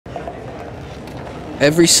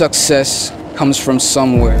Every success comes from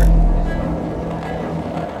somewhere.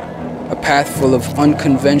 A path full of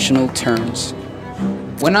unconventional turns.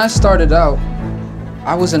 When I started out,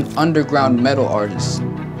 I was an underground metal artist.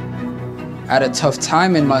 At a tough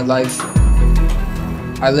time in my life,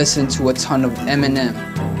 I listened to a ton of Eminem.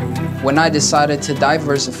 When I decided to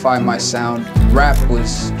diversify my sound, rap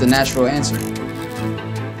was the natural answer.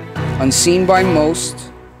 Unseen by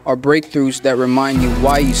most are breakthroughs that remind you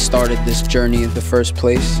why you started this journey in the first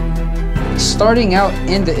place. Starting out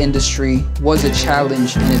in the industry was a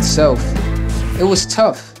challenge in itself. It was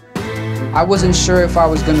tough. I wasn't sure if I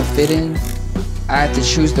was gonna fit in. I had to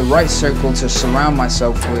choose the right circle to surround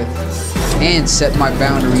myself with and set my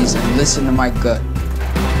boundaries and listen to my gut.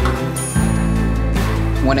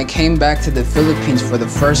 When I came back to the Philippines for the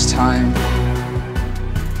first time,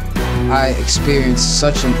 I experienced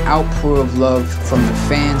such an outpour of love from the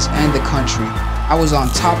fans and the country. I was on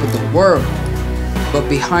top of the world, but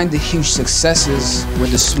behind the huge successes were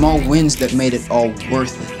the small wins that made it all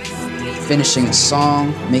worth it. Finishing a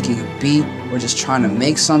song, making a beat, or just trying to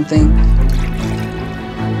make something.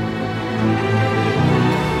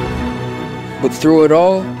 But through it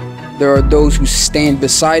all, there are those who stand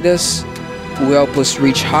beside us, who help us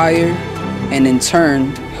reach higher, and in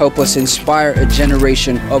turn, help us inspire a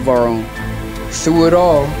generation of our own. Through it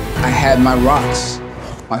all, I had my rocks,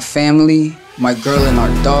 my family, my girl and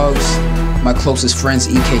our dogs, my closest friends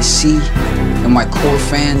EKC, and my core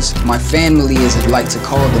fans, my family as I'd like to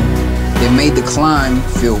call them. They made the climb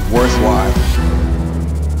feel worthwhile.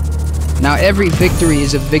 Now every victory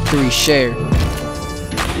is a victory shared.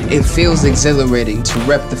 It feels exhilarating to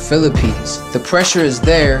rep the Philippines. The pressure is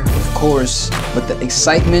there, of course, but the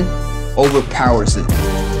excitement overpowers it.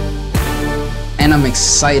 And I'm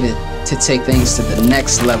excited to take things to the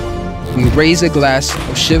next level. We raise a glass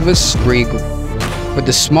of Chivas Regal for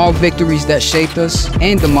the small victories that shaped us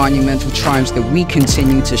and the monumental triumphs that we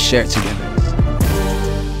continue to share together.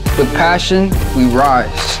 With passion, we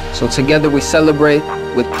rise. So together we celebrate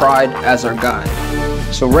with pride as our guide.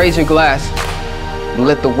 So raise your glass and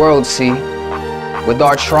let the world see, with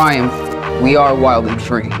our triumph, we are wild and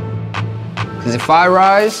free. Because if I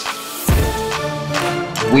rise,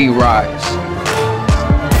 we rise.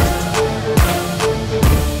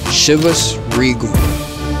 Chivas Regal.